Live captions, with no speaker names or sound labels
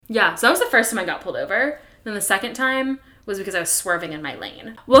Yeah, so that was the first time I got pulled over. Then the second time was because I was swerving in my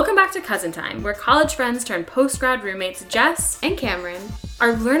lane. Welcome back to Cousin Time, where college friends turned post-grad roommates Jess and Cameron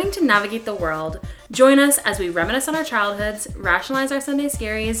are learning to navigate the world. Join us as we reminisce on our childhoods, rationalize our Sunday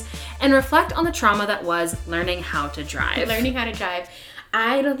scaries, and reflect on the trauma that was learning how to drive. Learning how to drive.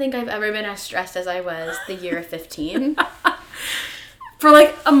 I don't think I've ever been as stressed as I was the year of 15. For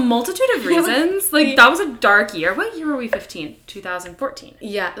like a multitude of reasons. Like that was a dark year. What year were we 15? 2014.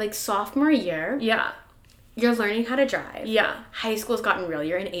 Yeah, like sophomore year. Yeah. You're learning how to drive. Yeah. High school's gotten real.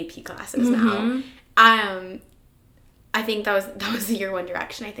 You're in AP classes now. I think that was the year One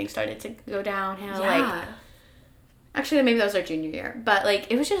Direction, I think, started to go downhill. Yeah. Like, actually, maybe that was our junior year. But,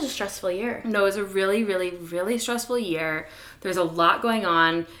 like, it was just a stressful year. No, it was a really, really, really stressful year. There's a lot going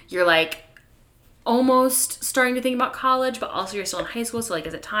on. You're, like, almost starting to think about college, but also you're still in high school. So, like,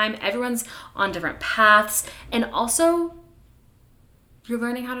 as a time, everyone's on different paths. And also, you're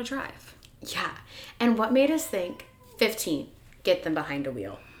learning how to drive. Yeah. And what made us think, 15, get them behind a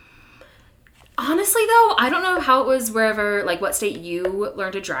wheel? Honestly, though, I don't know how it was wherever, like, what state you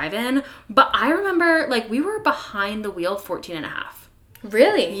learned to drive in, but I remember, like, we were behind the wheel 14 and a half.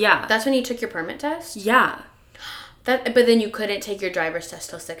 Really? Yeah. That's when you took your permit test? Yeah. But then you couldn't take your driver's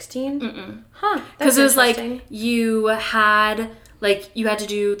test till 16? Mm-mm. Huh. Because it was, like, you had to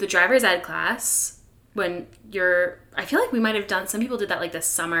do the driver's ed class when I feel like we might have done, some people did that, like, the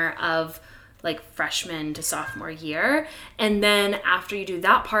summer of, like, freshman to sophomore year, and then after you do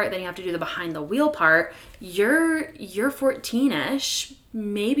that part, then you have to do the behind the wheel part. You're 14ish,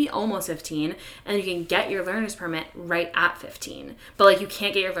 maybe almost 15, and you can get your learner's permit right at 15. But, like, you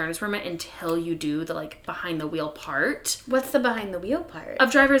can't get your learner's permit until you do the, like, behind the wheel part. What's the behind the wheel part?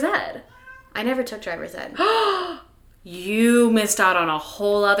 Of driver's ed. I never took driver's ed. You missed out on a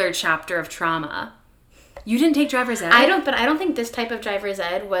whole other chapter of trauma. You didn't take driver's ed? But I don't think this type of driver's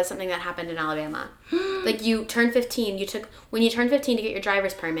ed was something that happened in Alabama. Like, you turned 15, when you turned 15 to get your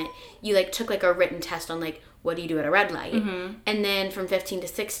driver's permit, you, like, took, like, a written test on, like, what do you do at a red light? Mm-hmm. And then from 15 to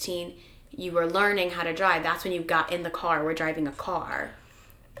 16, you were learning how to drive. That's when you got in the car, were driving a car.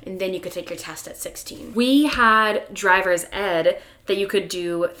 And then you could take your test at 16. We had driver's ed that you could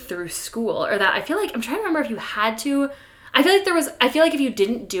do through school, or that I feel like, I'm trying to remember if you had to. I feel like if you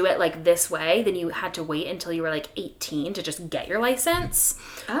didn't do it, like, this way, then you had to wait until you were, like, 18 to just get your license.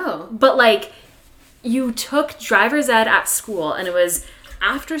 Oh. But, like, you took driver's ed at school, and it was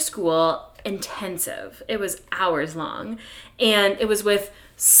after school intensive. It was hours long. And it was with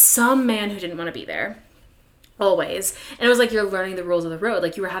some man who didn't want to be there. Always. And it was like you're learning the rules of the road.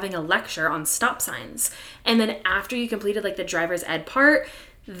 Like, you were having a lecture on stop signs. And then after you completed, like, the driver's ed part,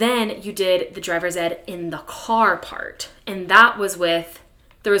 then you did the driver's ed in the car part. And that was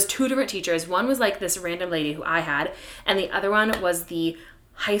there was two different teachers. One was, like, this random lady who I had, and the other one was the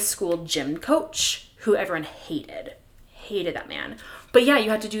high school gym coach who everyone hated. Hated that man. But yeah, you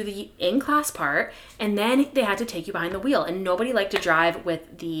had to do the in-class part, and then they had to take you behind the wheel. And nobody liked to drive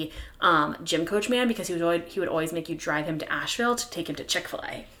with the gym coach man because he would always make you drive him to Asheville to take him to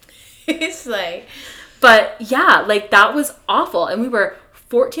Chick-fil-A. It's like... But yeah, like, that was awful. And we were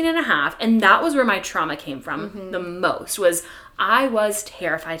 14 and a half, and that was where my trauma came from the most, was I was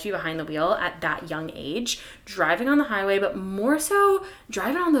terrified to be behind the wheel at that young age, driving on the highway, but more so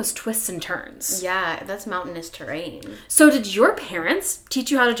driving on those twists and turns. Yeah, that's mountainous terrain. So did your parents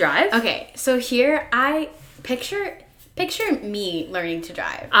teach you how to drive? Okay, so here I picture me learning to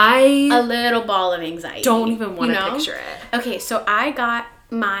drive. A little ball of anxiety. Don't even want to picture it. Okay, so I got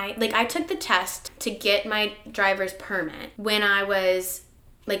I took the test to get my driver's permit when I was,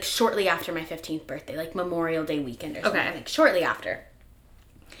 like, shortly after my 15th birthday, like Memorial Day weekend or something. Okay. Like, shortly after.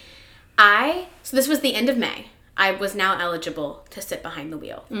 So this was the end of May. I was now eligible to sit behind the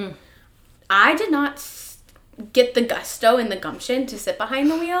wheel. Mm. I did not get the gusto and the gumption to sit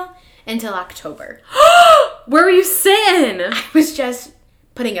behind the wheel until October. Where were you sitting? I was just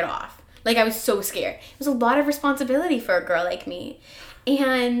putting it off. Like, I was so scared. It was a lot of responsibility for a girl like me.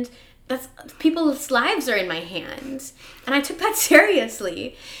 And people's lives are in my hands. And I took that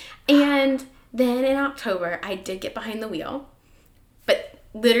seriously. And then in October, I did get behind the wheel. But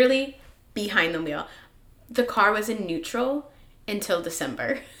literally behind the wheel. The car was in neutral until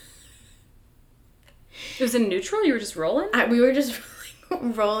December. It was in neutral? You were just rolling? We were just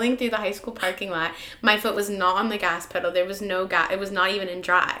rolling through the high school parking lot. My foot was not on the gas pedal. There was no gas. It was not even in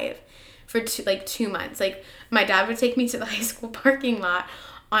drive for 2 months. Like, my dad would take me to the high school parking lot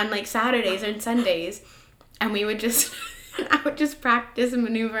on, like, Saturdays and Sundays, and we would just I would just practice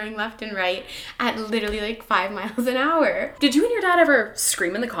maneuvering left and right at literally like 5 miles an hour. Did you and your dad ever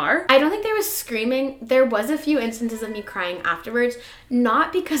scream in the car? I don't think there was screaming. There was a few instances of me crying afterwards,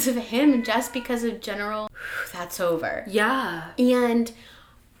 not because of him, just because of general, that's over. Yeah. And,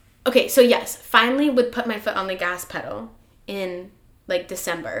 okay, so yes, finally would put my foot on the gas pedal in, like,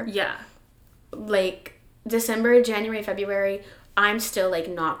 December. Yeah. Like, December, January, February, I'm still, like,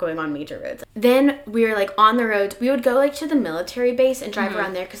 not going on major roads. Then we were, like, on the roads. We would go, like, to the military base and drive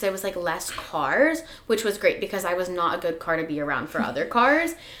around there because there was, like, less cars, which was great because I was not a good car to be around for other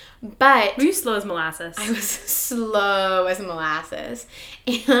cars. But Were you slow as molasses? I was slow as molasses.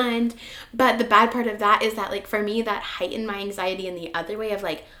 But the bad part of that is that, like, for me, that heightened my anxiety in the other way of,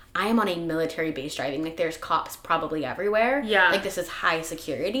 like, I am on a military base driving. Like, there's cops probably everywhere. Yeah. Like, this is high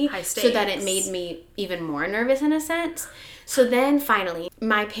security. High stakes. So that it made me even more nervous in a sense. So then, finally,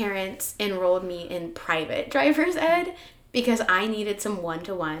 my parents enrolled me in private driver's ed because I needed some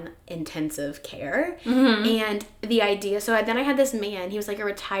one-to-one intensive care. Mm-hmm. And the idea, so then I had this man, he was like a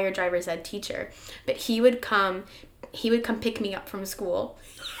retired driver's ed teacher, but he would come pick me up from school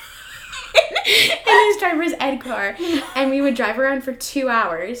in his driver's ed car, and we would drive around for 2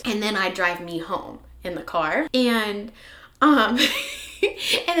 hours, and then I'd drive me home in the car. And and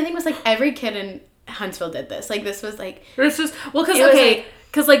the thing was, like, every kid in Huntsville did this. Like, this was like, This was, well, because, okay,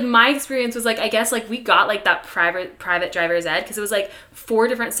 because, like, my experience was, like, I guess, like, we got, like, that private driver's ed because it was, like, 4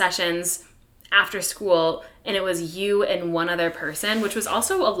 different sessions after school, and it was you and one other person, which was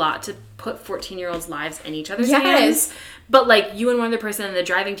also a lot to put 14-year-olds' lives in each other's hands. But, like, you and one other person and the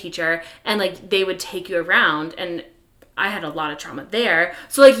driving teacher, and, like, they would take you around, and I had a lot of trauma there.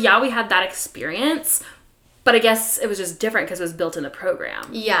 So, like, yeah, we had that experience, but I guess it was just different because it was built in the program.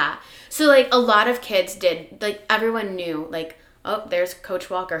 Yeah. So, like, a lot of kids did, like, everyone knew, like, oh, there's Coach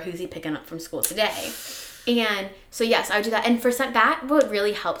Walker, who's he picking up from school today? And so, yes, I would do that. And for some, that what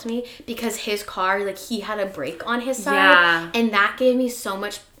really helped me because his car, like, he had a brake on his side. Yeah. And that gave me so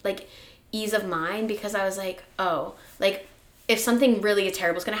much, like, ease of mind because I was like, oh, like, if something really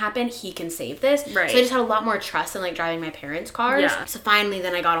terrible is going to happen, he can save this. Right. So I just had a lot more trust in, like, driving my parents' cars. Yeah. So finally,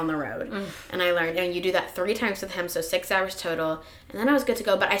 then I got on the road. And I learned, and you do that 3 times with him, so 6 hours total. And then I was good to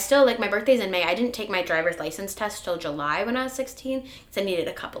go. But I still, like, my birthday's in May. I didn't take my driver's license test till July when I was 16 because I needed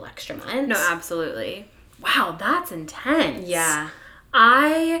a couple extra months. No, absolutely. Wow, that's intense. Yeah.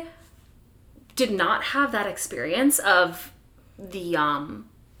 I did not have that experience of the, I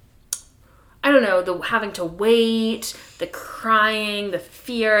don't know, the having to wait, the crying, the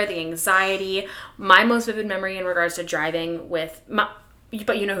fear, the anxiety. My most vivid memory in regards to driving with, but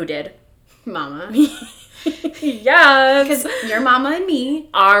you know who did? Mama. Yes. Because your mama and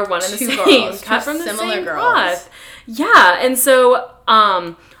me are one and the same. Girls, Cut from the similar same girls. cloth. Yeah, and so,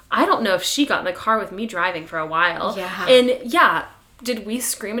 I don't know if she got in the car with me driving for a while. Yeah. And yeah, did we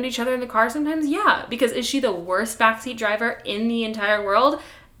scream at each other in the car sometimes? Yeah. Because is she the worst backseat driver in the entire world?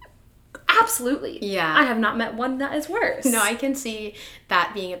 Absolutely. Yeah. I have not met one that is worse. No, I can see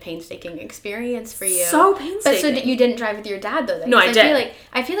that being a painstaking experience for you. So painstaking. But so you didn't drive with your dad though? No, I did.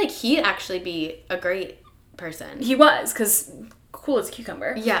 I feel like he'd actually be a great person. He was, because cool as a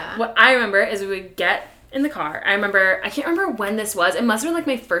cucumber. Yeah. What I remember is we would get in the car. I can't remember when this was. It must have been like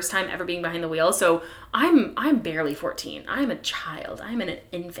my first time ever being behind the wheel. So I'm barely 14. I'm a child. I'm an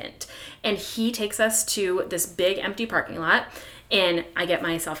infant. And he takes us to this big empty parking lot. And I get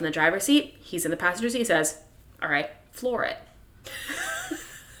myself in the driver's seat. He's in the passenger seat. He says, all right, floor it.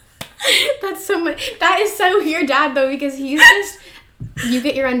 That's so much. That is so your dad though, because he's just, you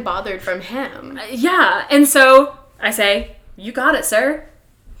get your unbothered from him. Yeah. And so I say, you got it, sir.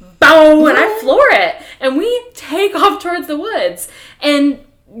 Boom! And I floor it. And we take off towards the woods. And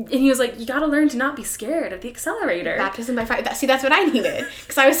he was like, you gotta learn to not be scared of the accelerator. Baptism by fire. See, that's what I needed.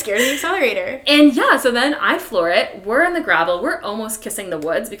 Because I was scared of the accelerator. And yeah, so then I floor it. We're in the gravel. We're almost kissing the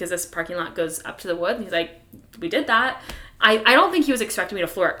woods because this parking lot goes up to the woods. And he's like, we did that. I don't think he was expecting me to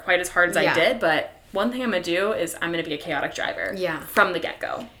floor it quite as hard as I did. But one thing I'm gonna do is I'm gonna be a chaotic driver. Yeah. From the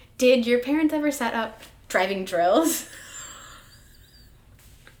get-go. Did your parents ever set up driving drills?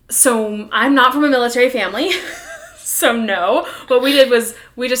 So I'm not from a military family, so no. What we did was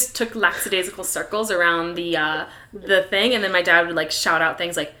we just took lackadaisical circles around the thing, and then my dad would like shout out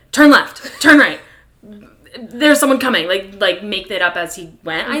things like "turn left, turn right, there's someone coming," like make that up as he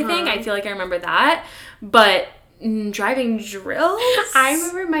went. I think I feel like I remember that, but driving drills. I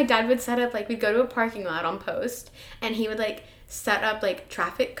remember my dad would set up, like, we'd go to a parking lot on post, and he would like set up like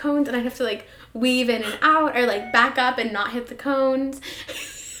traffic cones, and I'd have to like weave in and out or like back up and not hit the cones.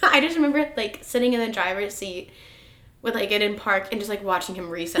 I just remember, like, sitting in the driver's seat with, like, it in park and just, like, watching him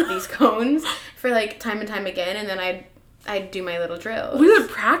reset these cones for, like, time and time again. And then I'd I'd do my little drills. We would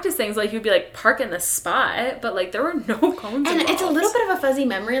practice things, like you'd be like, park in this spot, but like there were no cones And involved. it's a little bit of a fuzzy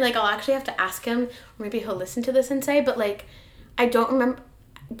memory. Like, I'll actually have to ask him, or maybe he'll listen to this and say, but like, I don't remember,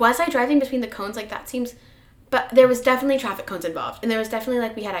 was I driving between the cones? Like, that seems, but there was definitely traffic cones involved, and there was definitely,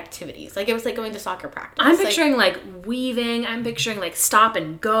 like, we had activities. Like, it was like going to soccer practice. I'm picturing like weaving, I'm picturing like stop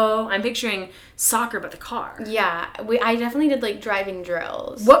and go, I'm picturing soccer but the car. Yeah, I definitely did like driving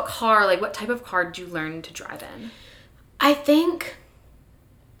drills. What car, like what type of car did you learn to drive in? I think,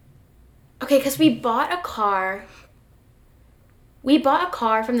 okay, because we bought a car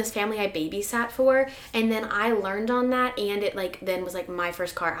from this family I babysat for, and then I learned on that, and it like then was like my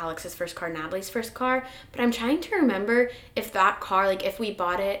first car, Alex's first car, Natalie's first car. But I'm trying to remember if that car, like if we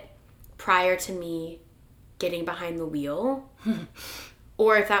bought it prior to me getting behind the wheel,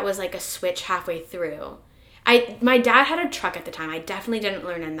 or if that was like a switch halfway through. My dad had a truck at the time. I definitely didn't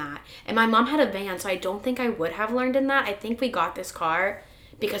learn in that. And my mom had a van, so I don't think I would have learned in that. I think we got this car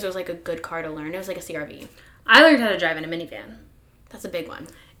because it was like a good car to learn. It was like a CRV. I learned how to drive in a minivan. That's a big one.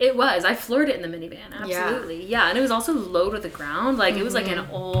 It was. I floored it in the minivan. Absolutely. Yeah. And it was also low to the ground. Like, it was like an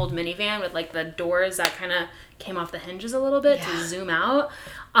old minivan with like the doors that kind of came off the hinges a little bit to zoom out.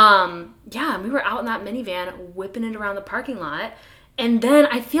 And we were out in that minivan whipping it around the parking lot. And then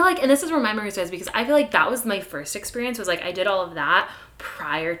I feel like, and this is where my memory is, because I feel like that was my first experience, was like I did all of that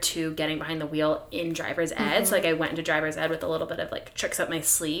prior to getting behind the wheel in driver's ed. So like I went into driver's ed with a little bit of like tricks up my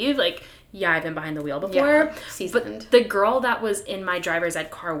sleeve. Like, yeah, I've been behind the wheel before. Yeah, seasoned. But the girl that was in my driver's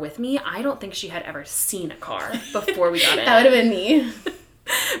ed car with me, I don't think she had ever seen a car before we got in. That would have been me.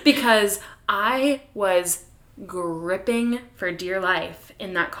 Because I was gripping for dear life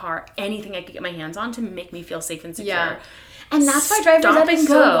in that car anything I could get my hands on to make me feel safe and secure. Yeah. And that's why driver's ed is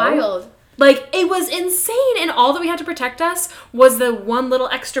so wild. Like, it was insane, and all that we had to protect us was the one little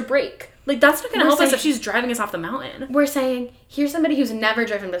extra brake. Like, that's not going to help us if she's driving us off the mountain. We're saying, here's somebody who's never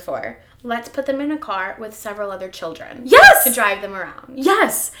driven before. Let's put them in a car with several other children. Yes! To drive them around.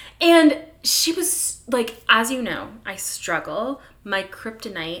 Yes! And she was, like, as you know, I struggle. My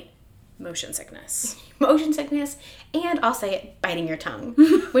kryptonite, motion sickness. Motion sickness, and I'll say it, biting your tongue.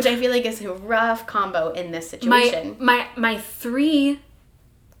 Which I feel like is a rough combo in this situation. My three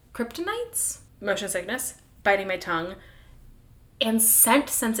kryptonites, motion sickness, biting my tongue, and scent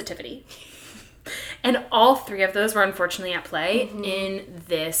sensitivity. And all three of those were unfortunately at play in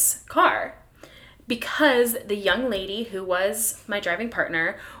this car. Because the young lady who was my driving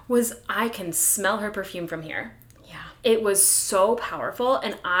partner was, I can smell her perfume from here. Yeah. It was so powerful,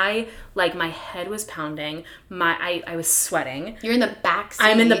 and my head was pounding. I was sweating. You're in the back seat.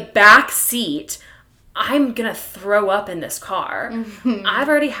 I'm in the back seat. I'm gonna throw up in this car. I've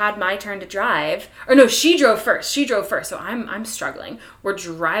already had my turn to drive. Or no, she drove first. So I'm struggling. We're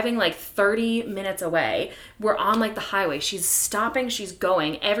driving like 30 minutes away. We're on like the highway. She's stopping, she's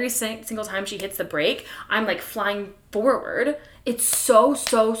going. Every single time she hits the brake, I'm like flying forward. It's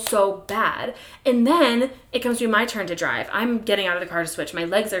so bad. And then it comes to my turn to drive. I'm getting out of the car to switch. My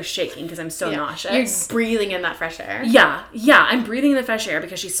legs are shaking because I'm so nauseous. You're breathing in that fresh air. Yeah. I'm breathing in the fresh air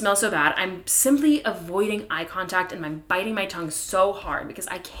because she smells so bad. I'm simply avoiding eye contact, and I'm biting my tongue so hard because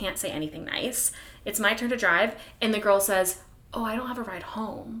I can't say anything nice. It's my turn to drive, and the girl says, oh, I don't have a ride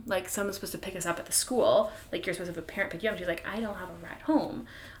home. Like, someone's supposed to pick us up at the school. Like, you're supposed to have a parent pick you up. She's like, I don't have a ride home.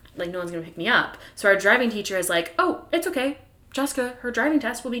 Like, no one's going to pick me up. So our driving teacher is like, oh, it's okay. Jessica, her driving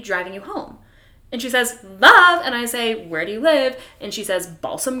test will be driving you home. And she says, love. And I say, where do you live? And she says,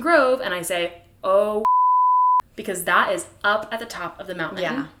 Balsam Grove. And I say, oh, because that is up at the top of the mountain.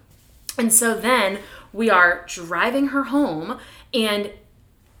 Yeah. And so then we are driving her home. And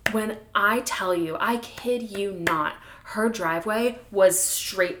when I tell you, I kid you not, her driveway was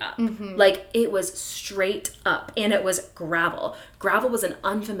straight up. Like, it was straight up, and it was gravel. Gravel was an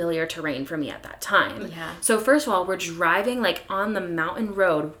unfamiliar terrain for me at that time. Yeah. So first of all, we're driving like on the mountain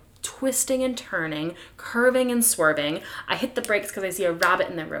road, twisting and turning, curving and swerving. I hit the brakes because I see a rabbit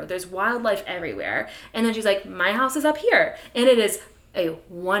in the road. There's wildlife everywhere. And then she's like, my house is up here. And it is a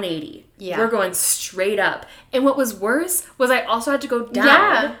 180. Yeah. We're going straight up. And what was worse was I also had to go down.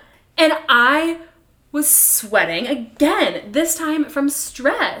 Yeah. And I was sweating again, this time from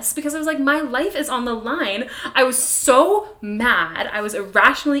stress, because I was like, my life is on the line. I was so mad. I was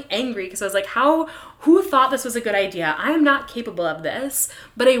irrationally angry because I was like, who thought this was a good idea? I am not capable of this.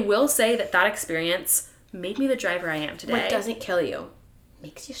 But I will say that experience made me the driver I am today. What doesn't kill you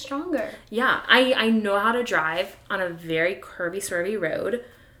makes you stronger. Yeah, I know how to drive on a very curvy, swervy road.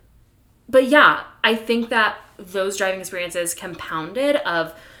 But yeah, I think that those driving experiences compounded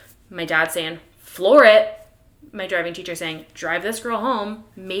of my dad saying, floor it, my driving teacher saying, drive this girl home,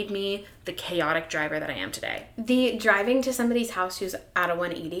 made me the chaotic driver that I am today. The driving to somebody's house who's at a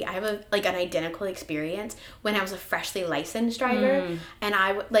 180, I have an identical experience when I was a freshly licensed driver. And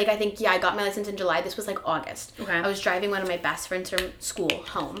I think, I got my license in July. This was like August. Okay. I was driving one of my best friends from school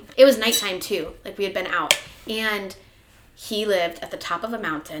home. It was nighttime too. Like we had been out. And he lived at the top of a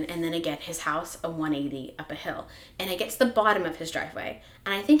mountain, and then again, his house, a 180 up a hill. And I get to the bottom of his driveway.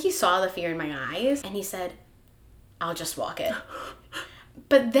 And I think he saw the fear in my eyes, and he said, I'll just walk it.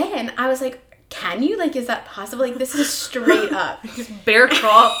 But then I was like, can you? Like, is that possible? Like, this is straight up. Just bear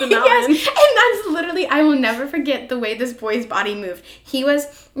crawl up the mountain. Yes, and that's literally, I will never forget the way this boy's body moved. He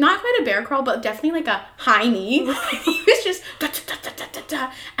was not quite a bear crawl, but definitely like a high knee. He was just da, da, da, da, da,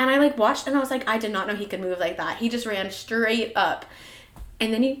 da. And I like watched, and I was like, I did not know he could move like that. He just ran straight up.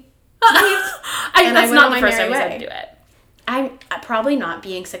 And then he That's not the first time you said to do it. I'm probably not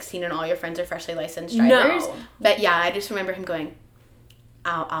being 16 and all your friends are freshly licensed drivers. No. But yeah, I just remember him going,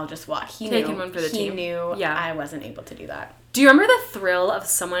 I'll just walk. He Taking one for the team. He knew Yeah. I wasn't able to do that. Do you remember the thrill of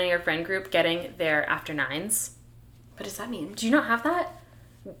someone in your friend group getting their after nines? What does that mean? Do you not have that?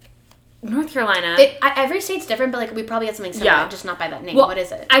 North Carolina. Every state's different, but like we probably had something similar, just not by that name. Well, what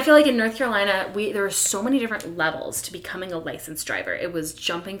is it? I feel like in North Carolina, there were so many different levels to becoming a licensed driver. It was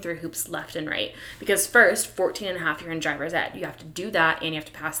jumping through hoops left and right. Because first, 14 and a half, you're in driver's ed. You have to do that, and you have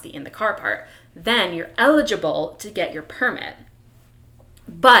to pass the in the car part. Then you're eligible to get your permit.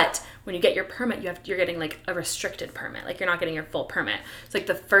 But when you get your permit, you're getting like a restricted permit. Like you're not getting your full permit. It's like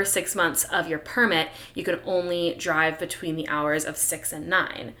the first 6 months of your permit, you can only drive between the hours of 6 and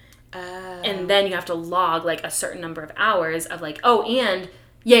 9. And then you have to log like a certain number of hours of like, so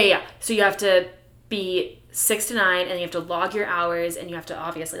you have to be 6 to 9 and you have to log your hours and you have to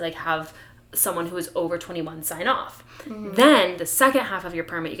obviously like have someone who is over 21 sign off. Then the second half of your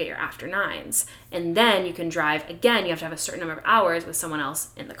permit, you get your after nines. And then you can drive again. You have to have a certain number of hours with someone else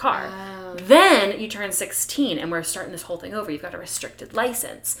in the car. Then you turn 16 and we're starting this whole thing over. You've got a restricted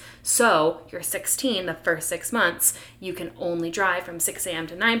license. So you're 16, the first 6 months, you can only drive from 6 a.m.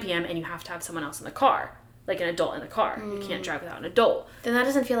 to 9 p.m. and you have to have someone else in the car, like an adult in the car. You can't drive without an adult. Then that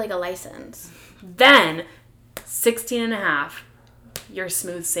doesn't feel like a license. Then 16 and a half, you're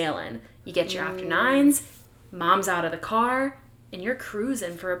smooth sailing. You get your after nines, mom's out of the car, and you're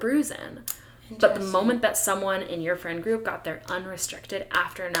cruising for a bruising. But the moment that someone in your friend group got their unrestricted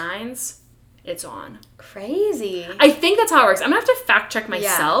after nines, it's on. Crazy. I think that's how it works. I'm going to have to fact check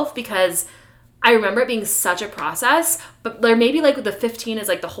myself because I remember it being such a process. But there maybe like the 15 is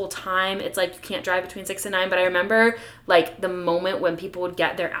like the whole time. It's like you can't drive between 6 and 9. But I remember like the moment when people would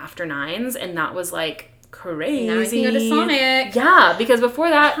get their after nines, and that was like crazy. Now you can go to Sonic. Yeah, because before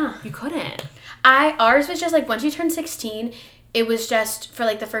that, you couldn't. Ours was just like once you turned 16, it was just for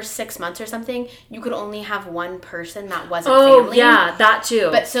like the first 6 months or something, you could only have one person that wasn't family. Oh, yeah, that too.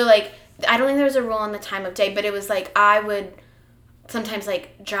 But so like, I don't think there was a rule on the time of day, but it was like I would sometimes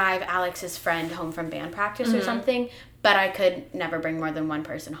like drive Alex's friend home from band practice or something, but I could never bring more than one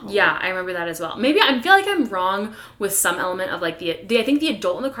person home. Yeah, I remember that as well. Maybe I feel like I'm wrong with some element of like I think the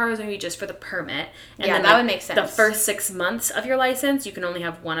adult in the car was maybe just for the permit. And yeah, then that like, would make sense. The first 6 months of your license, you can only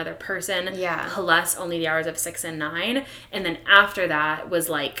have one other person. Yeah. Plus only the hours of 6 and 9. And then after that was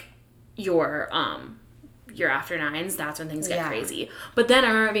like your after nines. That's when things get crazy. But then I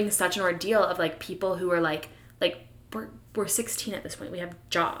remember being such an ordeal of like people who were like we're 16 at this point. We have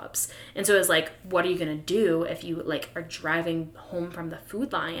jobs. And so it was like, what are you going to do if you like are driving home from the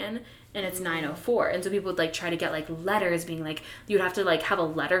Food Lion and it's 9:04? And so people would like try to get like letters being like, you would have to like have a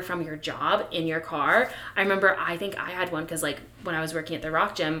letter from your job in your car. I remember, I think I had one because like when I was working at the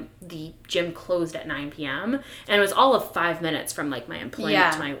Rock Gym, the gym closed at 9 p.m. and it was all of 5 minutes from like my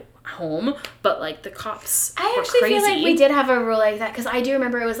employment to my home. But like the cops I were actually crazy. feel like we did have a rule like that because I do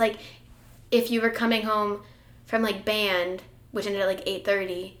remember it was like if you were coming home from like band, which ended at like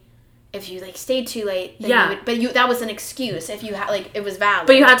 8:30, if you like stayed too late, then you would, that was an excuse if you had like it was valid.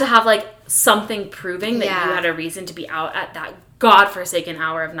 But you had to have like something proving that you had a reason to be out at that godforsaken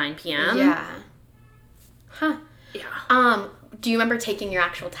hour of 9 p.m. Yeah. Huh. Yeah. Do you remember taking your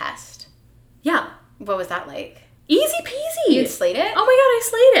actual test? Yeah. What was that like? Easy peasy. You slayed it? Oh my god, I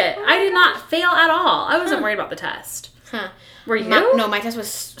slayed it. I did not fail at all. I wasn't worried about the test. Huh. Were you? No, my test was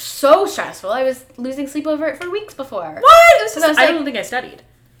so stressful. I was losing sleep over it for weeks before. What? It was just, I like, don't think I studied.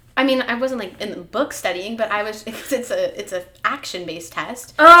 I mean, I wasn't like in the book studying, but I was. It's a action based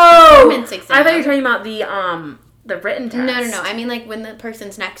test. Oh, Performance exam. I thought you were talking about the written test. No. I mean, like when the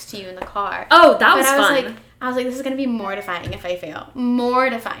person's next to you in the car. Oh, that was fun. I was like, this is gonna be mortifying if I fail.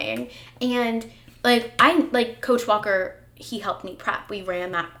 Mortifying. And like Coach Walker, he helped me prep. We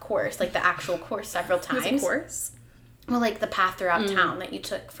ran that course, like the actual course, several times. Was it course? Well, like the path throughout town that you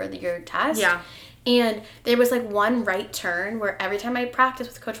took for your test. Yeah. And there was like one right turn where every time I practiced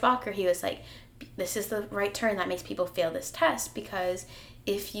with Coach Walker, he was like, this is the right turn that makes people fail this test, because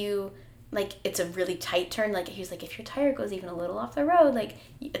if you, like, it's a really tight turn, like, he was like, if your tire goes even a little off the road, like,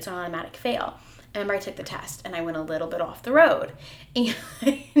 it's an automatic fail. I remember I took the test and I went a little bit off the road, and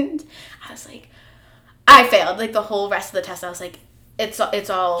I was like, I failed, like, the whole rest of the test. I was like, it's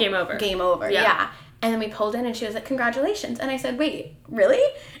all game over. Yeah. And then we pulled in and she was like, congratulations. And I said, wait, really?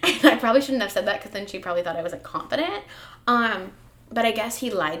 And I probably shouldn't have said that, because then she probably thought I wasn't confident. But I guess he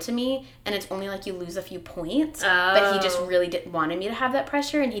lied to me, and it's only like you lose a few points. But he just really wanted me to have that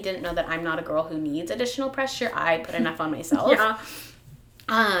pressure, and he didn't know that I'm not a girl who needs additional pressure. I put enough on myself.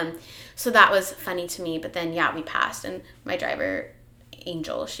 Yeah. So that was funny to me. But then, yeah, we passed, and my driver,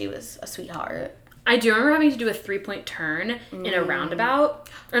 Angel, she was a sweetheart. I do remember having to do a 3-point turn in a roundabout.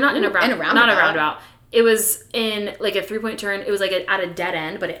 Or not in a roundabout. Not a roundabout. It was in, like, a 3-point turn. It was, like, at a dead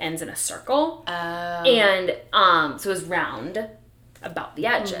end, but it ends in a circle. Oh. And, so it was round about the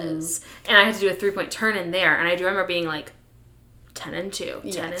edges. And I had to do a 3-point turn in there. And I do remember being, like, 10 and 2.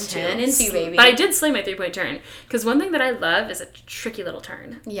 10 and 2, baby. But I did slay my 3-point turn. Because one thing that I love is a tricky little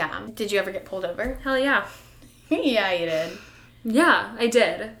turn. Yeah. Did you ever get pulled over? Hell yeah. Yeah, you did. Yeah, I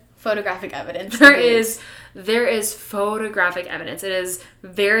did. Photographic evidence. There is photographic evidence. It is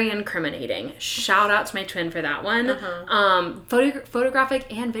very incriminating. Shout out to my twin for that one.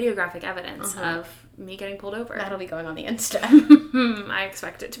 Photographic and videographic evidence of me getting pulled over. That'll be going on the Insta. I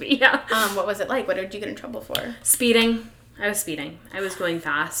expect it to be, yeah. What was it like? What did you get in trouble for? Speeding. I was speeding. I was going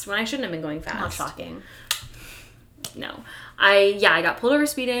fast when I shouldn't have been going fast. Not shocking. No. I got pulled over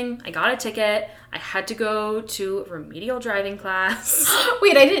speeding. I got a ticket. I had to go to remedial driving class.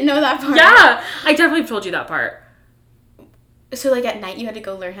 Wait, I didn't know that part. Yeah, I definitely told you that part. So, like, at night you had to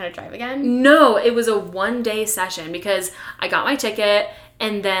go learn how to drive again? No, it was a 1-day session, because I got my ticket,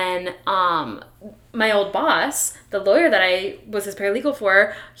 and then my old boss, the lawyer that I was his paralegal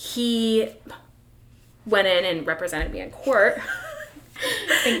for, he went in and represented me in court.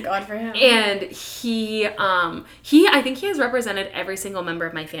 Thank God for him. And he I think he has represented every single member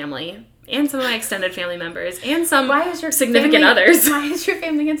of my family, and some of my extended family members, and some significant others. Why is your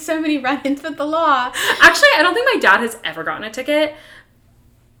family in so many run-ins with the law? Actually, I don't think my dad has ever gotten a ticket.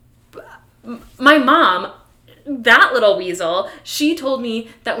 My mom, that little weasel, she told me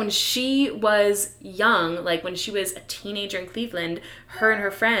that when she was young, like when she was a teenager in Cleveland, her and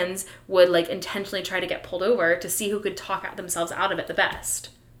her friends would, like, intentionally try to get pulled over to see who could talk themselves out of it the best.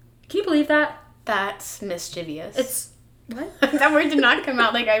 Can you believe that? That's mischievous. It's... What? That word did not come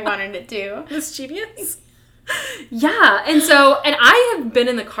out like I wanted it to. Mischievous? Yeah. And I have been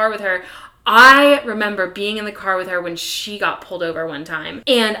in the car with her. I remember being in the car with her when she got pulled over one time.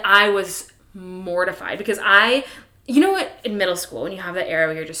 And I was mortified, because you know what, in middle school, when you have that era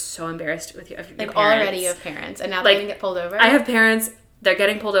where you're just so embarrassed with your parents. Already you have parents, and now they're going to get pulled over? I have parents, they're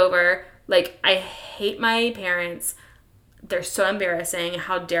getting pulled over. Like, I hate my parents. They're so embarrassing.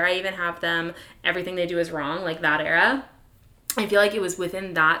 How dare I even have them? Everything they do is wrong, like that era. I feel like it was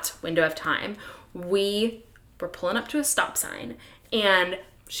within that window of time. We were pulling up to a stop sign, and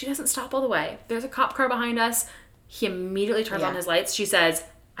she doesn't stop all the way. There's a cop car behind us. He immediately turns on his lights. She says,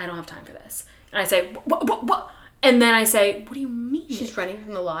 I don't have time for this. And I say, what? And then I say, what do you mean? She's running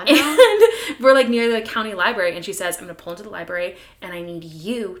from the law now? And we're, like, near the county library, and she says, I'm going to pull into the library, and I need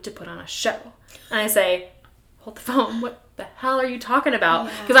you to put on a show. And I say, hold the phone. What the hell are you talking about?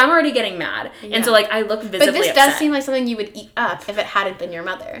 Because I'm already getting mad. Yeah. And so, like, I look visibly upset. But this does seem like something you would eat up if it hadn't been your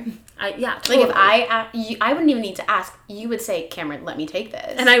mother. Totally. Like, if I wouldn't even need to ask. You would say, Cameron, let me take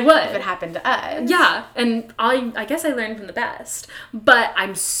this. And I would. If it happened to us. Yeah. And I guess I learned from the best. But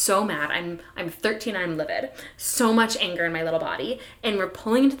I'm so mad. I'm 13 and I'm livid. So much anger in my little body. And we're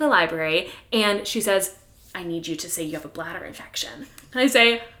pulling into the library, and she says, I need you to say you have a bladder infection. And I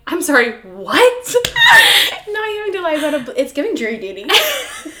say, I'm sorry, what? Not having to lie about it's giving jury duty.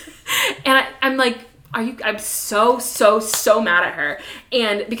 And I'm like, I'm so mad at her.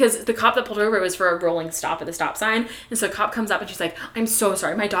 And because the cop that pulled her over was for a rolling stop at the stop sign. And so a cop comes up and she's like, I'm so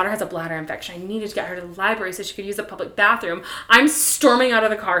sorry. My daughter has a bladder infection. I needed to get her to the library so she could use the public bathroom. I'm storming out of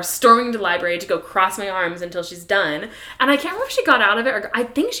the car, storming to the library to go cross my arms until she's done. And I can't remember if she got out of it, or I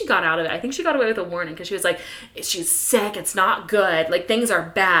think she got out of it. I think she got away with a warning, because she was like, she's sick. It's not good. Like, things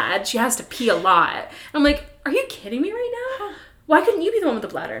are bad. She has to pee a lot. And I'm like, are you kidding me right now? Why couldn't you be the one with the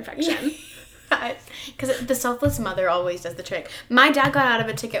bladder infection? Because the selfless mother always does the trick. My dad got out of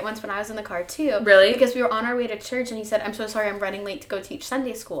a ticket once when I was in the car too. Really? Because we were on our way to church, and he said, I'm so sorry, I'm running late to go teach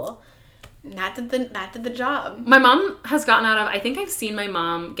Sunday school. That did the job. My mom has gotten out of, I think I've seen my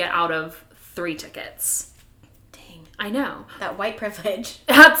mom get out of 3 tickets. Dang. I know. That white privilege.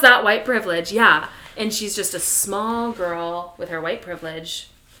 That's that white privilege, yeah. And she's just a small girl with her white privilege.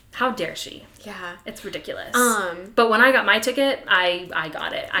 How dare she? Yeah. It's ridiculous. But when I got my ticket, I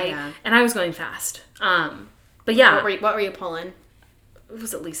got it. And I was going fast. But yeah. What were you pulling? It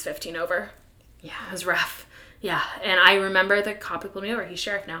was at least 15 over. Yeah. It was rough. Yeah. And I remember the cop who pulled me over. He's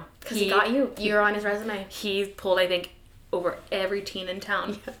sheriff now. Because he got you. You were on his resume. He pulled, I think, over every teen in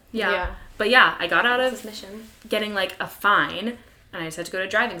town. Yeah. But yeah, I got out That's of his mission. getting like a fine, and I just had to go to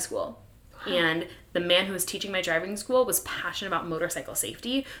driving school. And the man who was teaching my driving school was passionate about motorcycle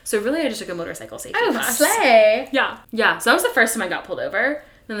safety. So really, I just took a motorcycle safety class. Slay. Yeah. Yeah. So that was the first time I got pulled over.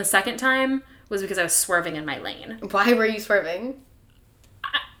 Then the second time was because I was swerving in my lane. Why were you swerving?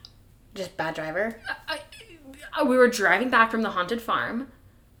 Just bad driver? We were driving back from the haunted farm,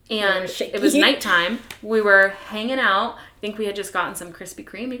 and shaky. it was nighttime. We were hanging out. I think we had just gotten some Krispy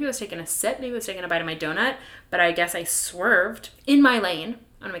Kreme. Maybe I was taking a sip. Maybe I was taking a bite of my donut. But I guess I swerved in my lane.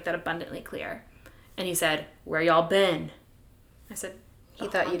 I want to make that abundantly clear. And he said, "Where y'all been?" I said, He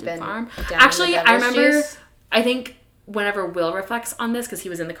thought you'd been farm. down Actually, in the I devil's remember, juice. I think whenever Will reflects on this, because he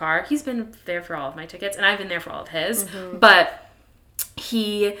was in the car, he's been there for all of my tickets, and I've been there for all of his. Mm-hmm. But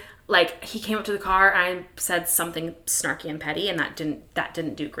he came up to the car, and I said something snarky and petty, and that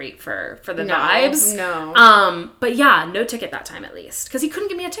didn't do great for the vibes. No. But yeah, no ticket that time at least, because he couldn't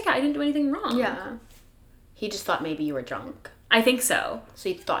give me a ticket. I didn't do anything wrong. Yeah. He just thought maybe you were drunk. I think so. So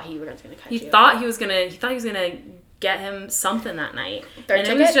he thought he was going to catch He you. thought he was gonna get him something that night. Third and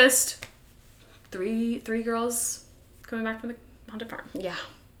ticket? it was just three girls coming back from the haunted farm. Yeah.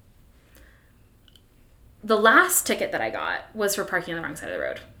 The last ticket that I got was for parking on the wrong side of the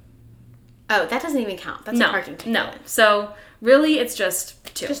road. Oh, that doesn't even count. That's a parking ticket. No. So really it's just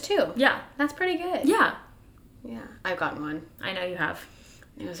 2. Just 2. Yeah. That's pretty good. Yeah. Yeah. I've gotten one. I know you have.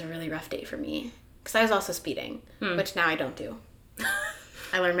 It was a really rough day for me. Because I was also speeding, which now I don't do.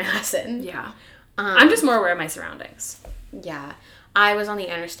 I learned my lesson. Yeah. I'm just more aware of my surroundings. Yeah. I was on the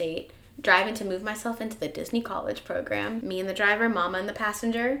interstate driving to move myself into the Disney College program. Me and the driver, Mama and the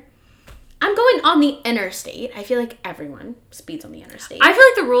passenger. I'm going on the interstate. I feel like everyone speeds on the interstate. I feel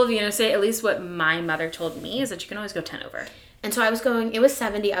like the rule of the interstate, at least what my mother told me, is that you can always go 10 over. And so it was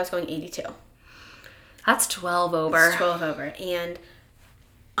 70, I was going 82. That's 12 over. It's 12 over. And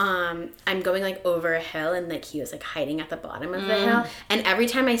I'm going like over a hill, and like he was like hiding at the bottom of the hill. And every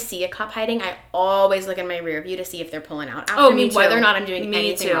time I see a cop hiding, I always look in my rear view to see if they're pulling out after me, too. whether or not I'm doing Me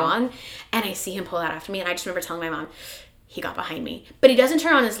anything too. wrong. And I see him pull out after me, and I just remember telling my mom, he got behind me. But he doesn't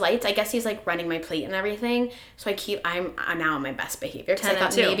turn on his lights. I guess he's like running my plate and everything. So I'm now on my best behavior, because I 10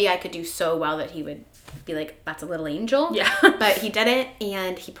 thought and 2. maybe I could do so well that he would be like, that's a little angel. Yeah. But he didn't,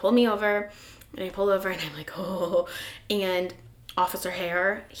 and he pulled me over, and I pulled over, and I'm like, oh. And Officer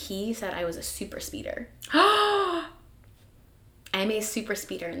Hare, he said I was a super speeder. I'm a super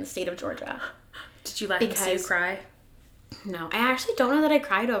speeder in the state of Georgia. Did you let him see you cry? No, I actually don't know that I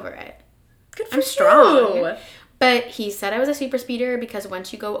cried over it. Good for I'm you. strong. But he said I was a super speeder because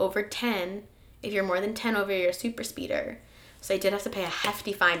once you go over 10, if you're more than 10 over, you're a super speeder. So I did have to pay a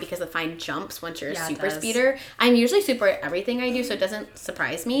hefty fine because the fine jumps once you're a super speeder. I'm usually super at everything I do, so it doesn't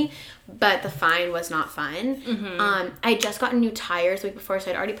surprise me. But the fine was not fun. Mm-hmm. I had just gotten new tires the week before,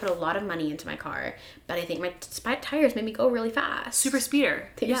 so I'd already put a lot of money into my car. But I think my tires made me go really fast. Super speeder.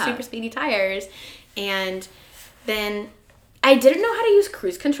 They were super speedy tires. And then I didn't know how to use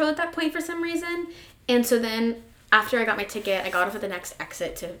cruise control at that point for some reason. And so then after I got my ticket, I got off at the next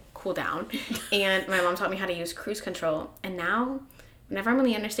exit to cool down. And my mom taught me how to use cruise control. And now, whenever I'm on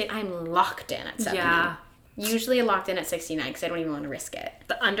the interstate, I'm locked in at 70. Yeah. Usually locked in at 69 because I don't even want to risk it.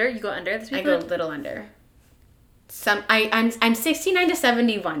 The under? You go under the speed I go a little under. I'm 69 to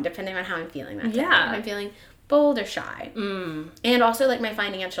 71, depending on how I'm feeling that day. Yeah. If I'm feeling bold or shy. And also, like, my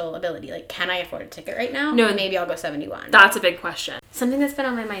financial ability. Like, can I afford a ticket right now? No. Maybe I'll go 71. That's a big question. Something that's been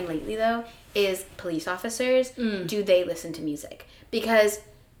on my mind lately, though, is police officers. Do they listen to music? Because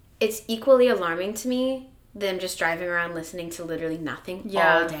it's equally alarming to me them just driving around listening to literally nothing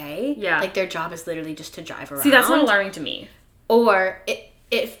all day. Yeah. Like, their job is literally just to drive around. See, that's not alarming to me. Or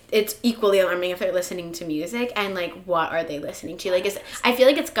if it's equally alarming if they're listening to music, and like, what are they listening to? Like, I feel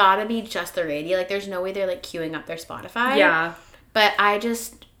like it's gotta be just the radio. Like, there's no way they're like queuing up their Spotify. Yeah. But I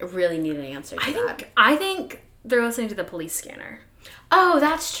just really need an answer to that. I think they're listening to the police scanner. Oh,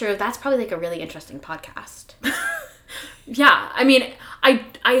 that's true. That's probably like a really interesting podcast. Yeah. I mean, I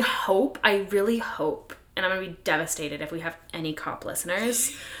really hope and I'm going to be devastated if we have any cop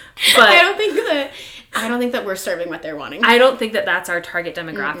listeners. But I don't think that we're serving what they're wanting. I don't think that that's our target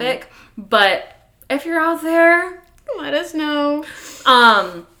demographic. But if you're out there, let us know.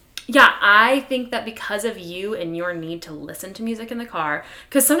 Yeah, I think that because of you and your need to listen to music in the car,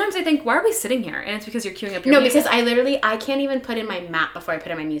 because sometimes I think, why are we sitting here? And it's because you're queuing up your music. No, because I can't even put in my map before I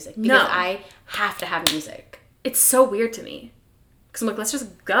put in my music. Because I have to have music. It's so weird to me. Because I'm like, let's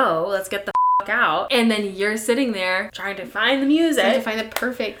just go. Let's get the fuck out. And then you're sitting there trying to find the music. Trying to find the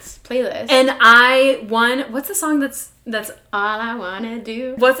perfect playlist. And what's the song that's all I wanna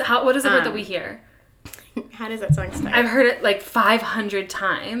do? What is the word that we hear? How does that song start? I've heard it like 500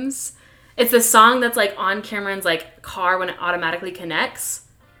 times. It's the song that's like on Cameron's like car when it automatically connects.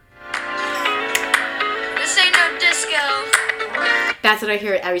 This ain't no disco. That's what I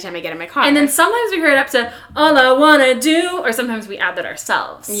hear every time I get in my car. And then sometimes we hear it up to All I Wanna Do, or sometimes we add that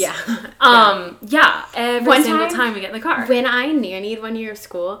ourselves. Yeah. Every single time we get in the car. When I nannied 1 year of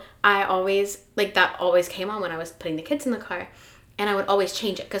school, I always, like, that always came on when I was putting the kids in the car. And I would always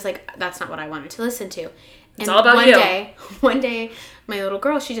change it because, like, that's not what I wanted to listen to. It's all about you. One day, my little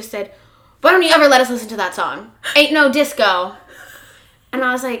girl, she just said, why don't you ever let us listen to that song? Ain't no disco. And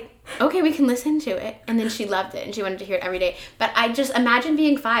I was like, okay, we can listen to it. And then she loved it and she wanted to hear it every day. But I just imagine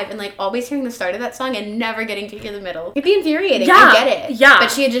being 5 and, like, always hearing the start of that song and never getting to hear the middle. It'd be infuriating. Yeah. I get it. Yeah.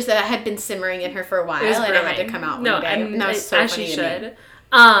 But she had just had been simmering in her for a while and it had to come out one day. And that was so as funny she to should.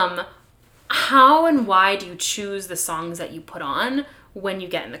 me. How and why do you choose the songs that you put on when you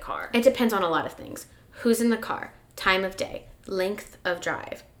get in the car? It depends on a lot of things. Who's in the car, time of day, length of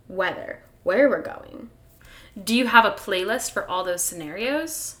drive, weather, where we're going. Do you have a playlist for all those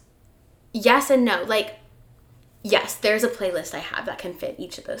scenarios? Yes and no. Like, yes, there's a playlist I have that can fit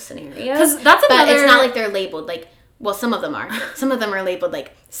each of those scenarios. Because that's But another... it's not like they're labeled, like, well, some of them are. Some of them are labeled,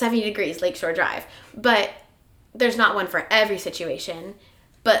 like, 70 degrees, Lakeshore Drive. But there's not one for every situation.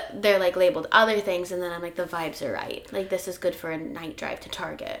 But they're, like, labeled other things, and then I'm like, the vibes are right. Like, this is good for a night drive to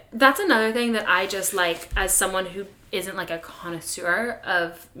Target. That's another thing that I just, like, as someone who isn't, like, a connoisseur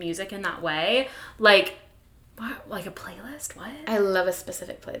of music in that way, like, what? Like a playlist? What? I love a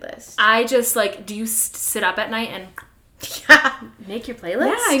specific playlist. I just, like, do you sit up at night and make your playlist?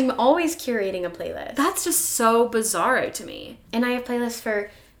 Yeah, I'm always curating a playlist. That's just so bizarro to me. And I have playlists for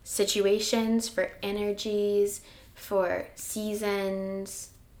situations, for energies, for seasons,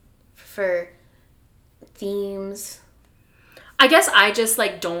 for themes. I guess I just,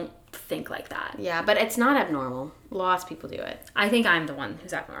 like, don't think like that. Yeah, but it's not abnormal. Lots of people do it. I think I'm the one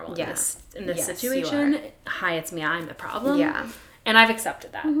who's abnormal in this Yes, situation. you are. Hi, it's me. I'm the problem. Yeah. And I've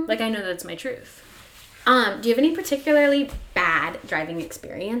accepted that. Like, I know that's my truth. Do you have any particularly bad driving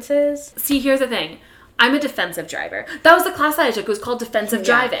experiences? See, here's the thing. I'm a defensive driver. That was the class that I took. It was called defensive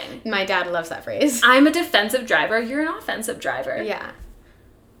driving. My dad loves that phrase. I'm a defensive driver. You're an offensive driver. Yeah.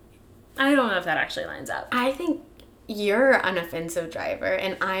 I don't know if that actually lines up. I think you're an offensive driver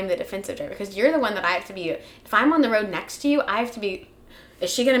and I'm the defensive driver because you're the one that I have to be. If I'm on the road next to you, I have to be.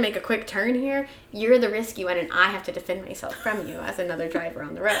 Is she going to make a quick turn here? You're the risky one and I have to defend myself from you as another driver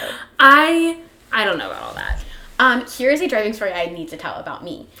on the road. I don't know about all that. Here's a driving story I need to tell about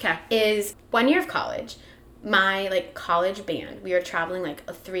me. Okay. Is 1 year of college, my, like, college band, we were traveling, like,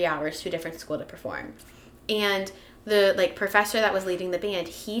 3 hours to a different school to perform. And the, like, professor that was leading the band,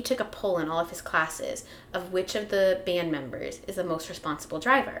 he took a poll in all of his classes of which of the band members is the most responsible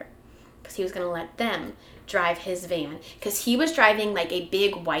driver. Because he was going to let them drive his van. Because he was driving, like, a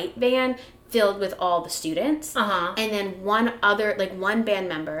big white van filled with all the students. Uh-huh. And then one band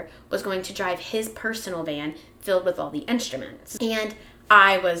member was going to drive his personal van filled with all the instruments. And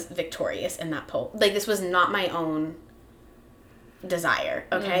I was victorious in that poll. Like, this was not my own desire,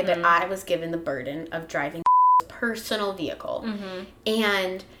 okay? But I was given the burden of driving personal vehicle.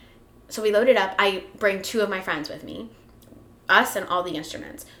 And so we loaded up. I bring 2 of my friends with me, us and all the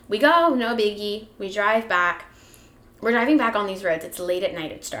instruments. We go, no biggie. We drive back. We're driving back on these roads. It's late at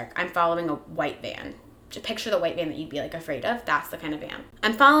night. It's dark. I'm following a white van. Just picture the white van that you'd be, like, afraid of. That's the kind of van.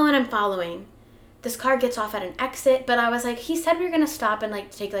 I'm following. This car gets off at an exit, but I was like, he said we were going to stop and, like,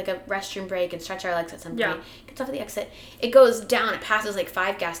 take, like, a restroom break and stretch our legs at some point. Yeah. Gets off at the exit. It goes down. It passes, like,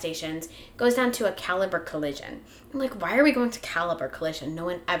 5 gas stations. Goes down to a Caliber Collision. I'm like, why are we going to Caliber Collision? No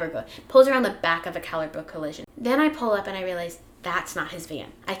one ever goes. Pulls around the back of a Caliber Collision. Then I pull up and I realize that's not his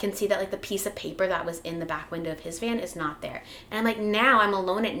van. I can see that, like, the piece of paper that was in the back window of his van is not there. And I'm like, now I'm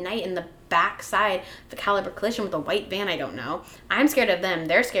alone at night in the back side of the Caliber Collision with a white van I don't know. I'm scared of them.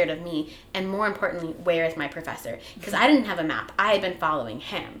 They're scared of me. And more importantly, where is my professor? Because I didn't have a map. I had been following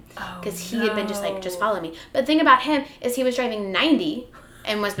him. Because he had been just follow me. But the thing about him is he was driving 90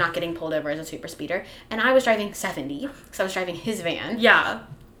 and was not getting pulled over as a super speeder. And I was driving 70 because I was driving his van. Yeah.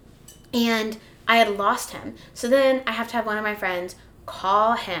 And I had lost him. So then I have to have one of my friends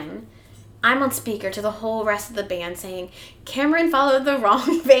call him. I'm on speaker to the whole rest of the band saying, Cameron followed the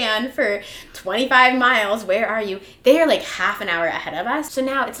wrong van for 25 miles. Where are you? They are like half an hour ahead of us. So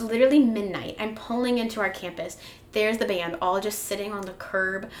now it's literally midnight. I'm pulling into our campus. There's the band all just sitting on the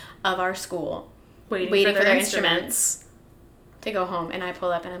curb of our school. Waiting for their instruments to go home. And I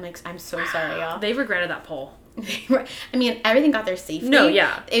pull up and I'm like, I'm so sorry, y'all. They regretted that poll. I mean, everything got there safely. No,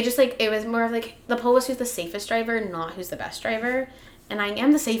 yeah. It just like, it was more of like, the poll was who's the safest driver, not who's the best driver. And I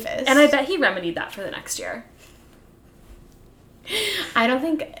am the safest. And I bet he remedied that for the next year. I don't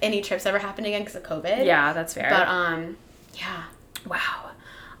think any trips ever happened again because of COVID. Yeah, that's fair. But, yeah. Wow.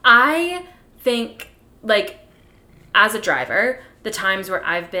 I think, like, as a driver, the times where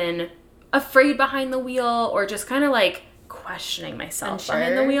I've been afraid behind the wheel or just kind of, like, questioning myself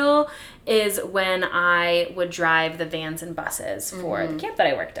behind the wheel is when I would drive the vans and buses for the camp that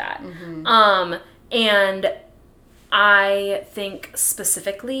I worked at. And I think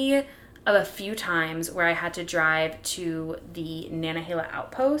specifically of a few times where I had to drive to the Nantahala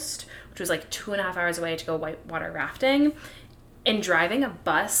outpost, which was like 2.5 hours away to go whitewater rafting, and driving a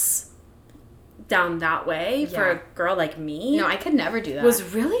bus down that way for a girl like me. No, I could never do that.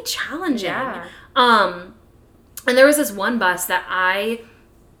 Was really challenging. Yeah. And there was this one bus that I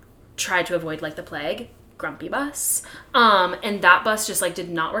tried to avoid like the plague. Grumpy bus. And that bus just like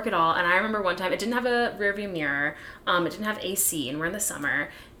did not work at all. And I remember one time it didn't have a rear view mirror. It didn't have AC, and we're in the summer.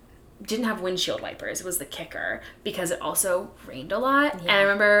 Didn't have windshield wipers. It was the kicker because it also rained a lot. Yeah. And I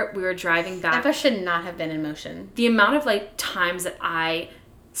remember we were driving back. That bus should not have been in motion. The amount of like times that I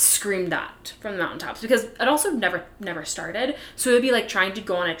screamed that from the mountaintops because it also never started. So we would be like trying to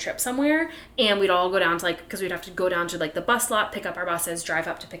go on a trip somewhere, and we'd all go down to like, because we'd have to go down to like the bus lot, pick up our buses, drive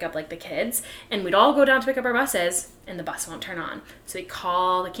up to pick up like the kids, and we'd all go down to pick up our buses and the bus won't turn on. So we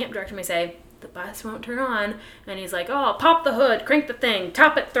call the camp director and we say, the bus won't turn on, and he's like, oh, pop the hood, crank the thing,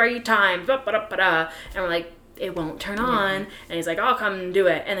 tap it 3 times, and we're like, it won't turn on. And he's like, I'll come and do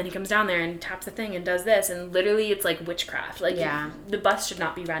it. And then he comes down there and taps the thing and does this. And literally it's like witchcraft. Like the bus should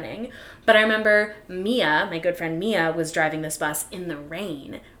not be running. But I remember Mia, my good friend Mia, was driving this bus in the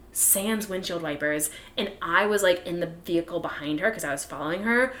rain, sans windshield wipers. And I was like in the vehicle behind her because I was following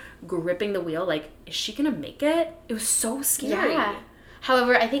her, gripping the wheel. Like, is she going to make it? It was so scary. Yeah.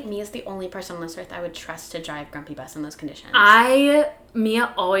 However, I think Mia's the only person on this earth I would trust to drive Grumpy Bus in those conditions.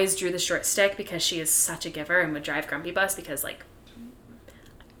 Mia always drew the short stick because she is such a giver and would drive Grumpy Bus because, like,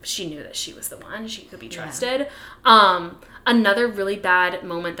 she knew that she was the one. She could be trusted. Yeah. Another really bad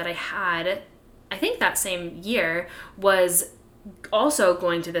moment that I had, I think that same year, was also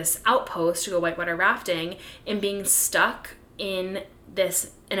going to this outpost to go whitewater rafting and being stuck in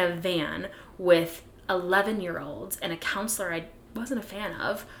a van with 11-year-olds and a counselor I wasn't a fan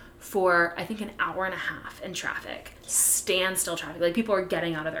of for I think an hour and a half in traffic, standstill traffic, like people were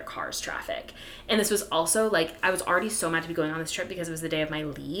getting out of their cars traffic. And this was also like, I was already so mad to be going on this trip because it was the day of my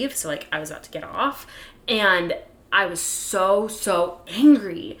leave, so like I was about to get off, and I was so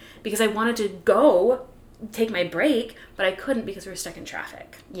angry because I wanted to go take my break, but I couldn't because we were stuck in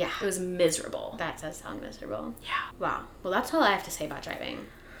traffic. Yeah, it was miserable. That does sound miserable. Yeah. Wow. Well, that's all I have to say about driving.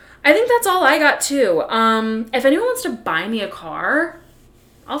 I think that's all I got too. If anyone wants to buy me a car,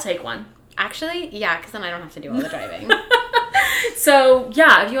 I'll take one. Actually, yeah, because then I don't have to do all the driving. So,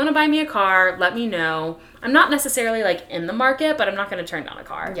 yeah, if you want to buy me a car, let me know. I'm not necessarily, like, in the market, but I'm not going to turn down a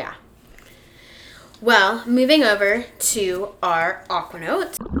car. Yeah. Well, moving over to our Aqua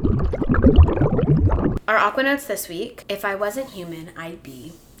Notes. Our Aqua Notes this week, if I wasn't human, I'd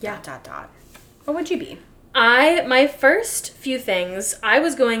be ... What would you be? My first few things, I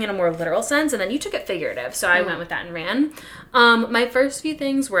was going in a more literal sense, and then you took it figurative, so I went with that and ran. My first few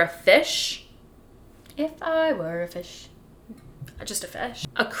things were a fish. If I were a fish. Just a fish.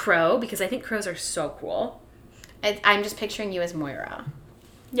 A crow, because I think crows are so cool. I'm just picturing you as Moira.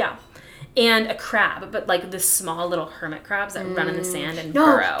 Yeah. And a crab, but like the small little hermit crabs that run in the sand and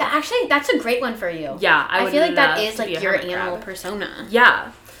burrow. Actually, that's a great one for you. Yeah, I feel like that is like your animal persona.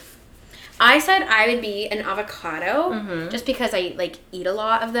 Yeah. I said I would be an avocado, just because I like eat a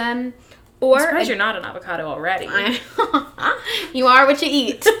lot of them. Or I'm surprised you're not an avocado already. You are what you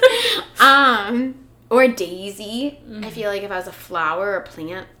eat. Or daisy. I feel like if I was a flower or a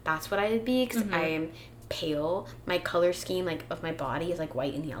plant, that's what I would be, because I am pale. My color scheme, like, of my body is like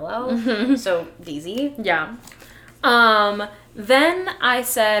white and yellow. So daisy. Yeah. Then I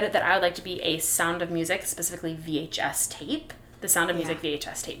said that I would like to be a Sound of Music, specifically VHS tape. The Sound of Music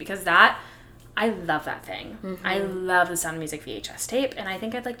VHS tape, because that I love that thing. I love the Sound of Music VHS tape, and I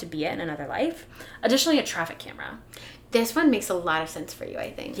think I'd like to be it in another life. Additionally, a traffic camera. This one makes a lot of sense for you,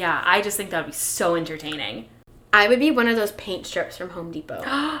 I think. Yeah, I just think that would be so entertaining. I would be one of those paint strips from Home Depot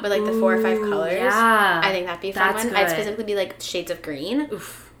with like the 4 or 5 colors. Yeah. I think that'd be a fun That's one. good. I'd specifically be like shades of green.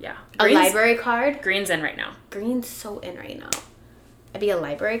 Oof, yeah. A library card. Green's in right now. Green's so in right now. I'd be a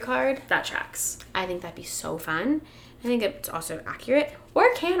library card. That tracks. I think that'd be so fun. I think it's also accurate.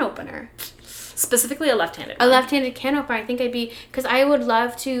 Or a can opener. Specifically a left-handed A one. left-handed can opener. I think I'd be, because I would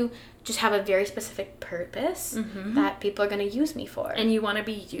love to just have a very specific purpose that people are going to use me for. And you want to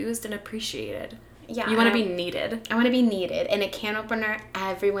be used and appreciated. Yeah, You want to be needed. I want to be needed. And a can opener,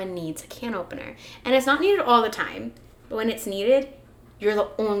 everyone needs a can opener. And it's not needed all the time. But when it's needed, you're the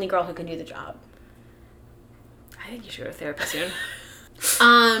only girl who can do the job. I think you should go to therapy soon.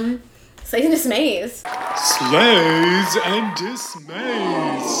 Slays and dismays. Slays and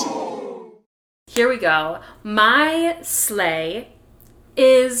dismays. Here we go. My sleigh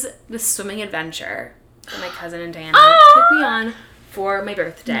is the swimming adventure that my cousin and Diana took me on for my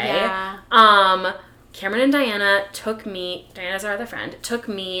birthday. Yeah. Cameron and Diana took me, Diana's our other friend, took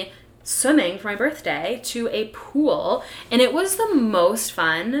me swimming for my birthday to a pool, and it was the most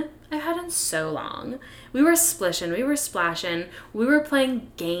fun I've had in so long. We were splishing, we were splashing, we were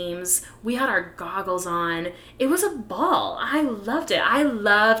playing games, we had our goggles on. It was a ball. I loved it. I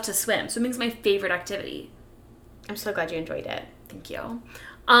love to swim. Swimming's my favorite activity. I'm so glad you enjoyed it. Thank you.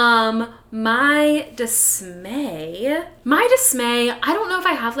 My dismay, I don't know if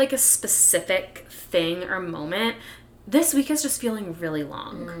I have like a specific thing or moment. This week is just feeling really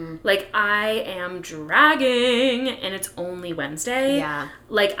long. Like I am dragging and it's only Wednesday. Yeah.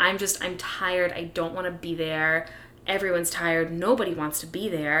 Like I'm tired. I don't want to be there. Everyone's tired. Nobody wants to be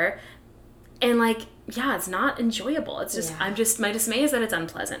there. And like, yeah, it's not enjoyable. It's just, Yeah. my dismay is that it's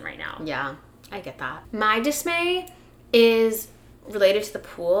unpleasant right now. Yeah, I get that. My dismay is related to the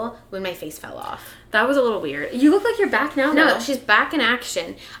pool when my face fell off. That was a little weird. You look like you're back now. No, though. she's back in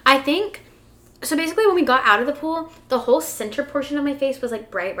action. I think, so basically when we got out of the pool, the whole center portion of my face was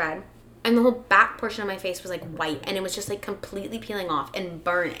like bright red. And the whole back portion of my face was like white. And it was just like completely peeling off and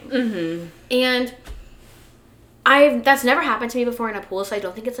burning. Mm-hmm. And that's never happened to me before in a pool, so I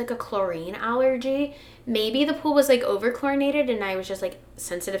don't think it's like a chlorine allergy. Maybe the pool was like over chlorinated and I was just like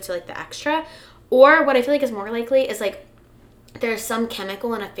sensitive to like the extra. Or what I feel like is more likely is like there's some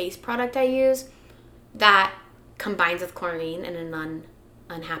chemical in a face product I use that combines with chlorine in an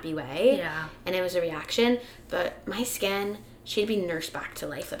unhappy way. Yeah. And it was a reaction. But my skin, she'd be nursed back to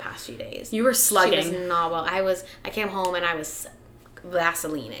life the past few days. You were slugging. She was not well. I came home and I was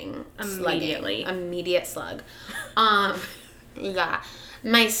Vaselining. Immediately. Slugging. Immediate slug. Yeah.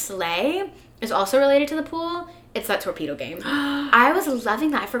 My sleigh is also related to the pool. It's that torpedo game. I was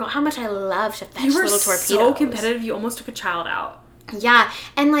loving that. I forgot how much I love to fetch You were little torpedoes. so competitive. You almost took a child out. Yeah.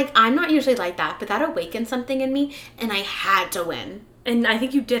 And like, I'm not usually like that, but that awakened something in me and I had to win. And I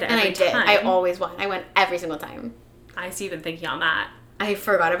think you did it And every I did. time. I always won. I won every single time. I see you've been thinking on that. I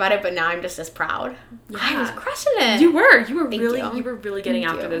forgot about it, but now I'm just as proud. Yeah. I was crushing it. You were Thank really you. you were really getting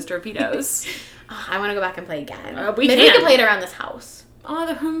Thank after you. those torpedoes. I want to go back and play again. We Maybe we can. can play it around this house. Oh,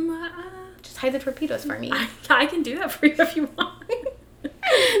 Just hide the torpedoes for me. I can do that for you if you want.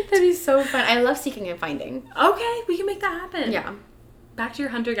 That'd be so fun. I love seeking and finding. Okay, we can make that happen. Yeah. Back to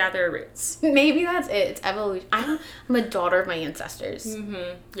your hunter-gatherer roots. Maybe that's it. It's evolution. I'm a daughter of my ancestors.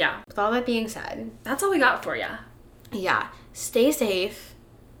 Mm-hmm. Yeah. With all that being said, That's all we got for you. yeah, stay safe.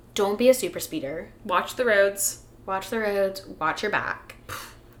 Don't be a super speeder. Watch the roads. Watch the roads. Watch your back.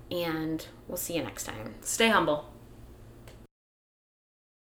 And we'll see you next time. Stay humble.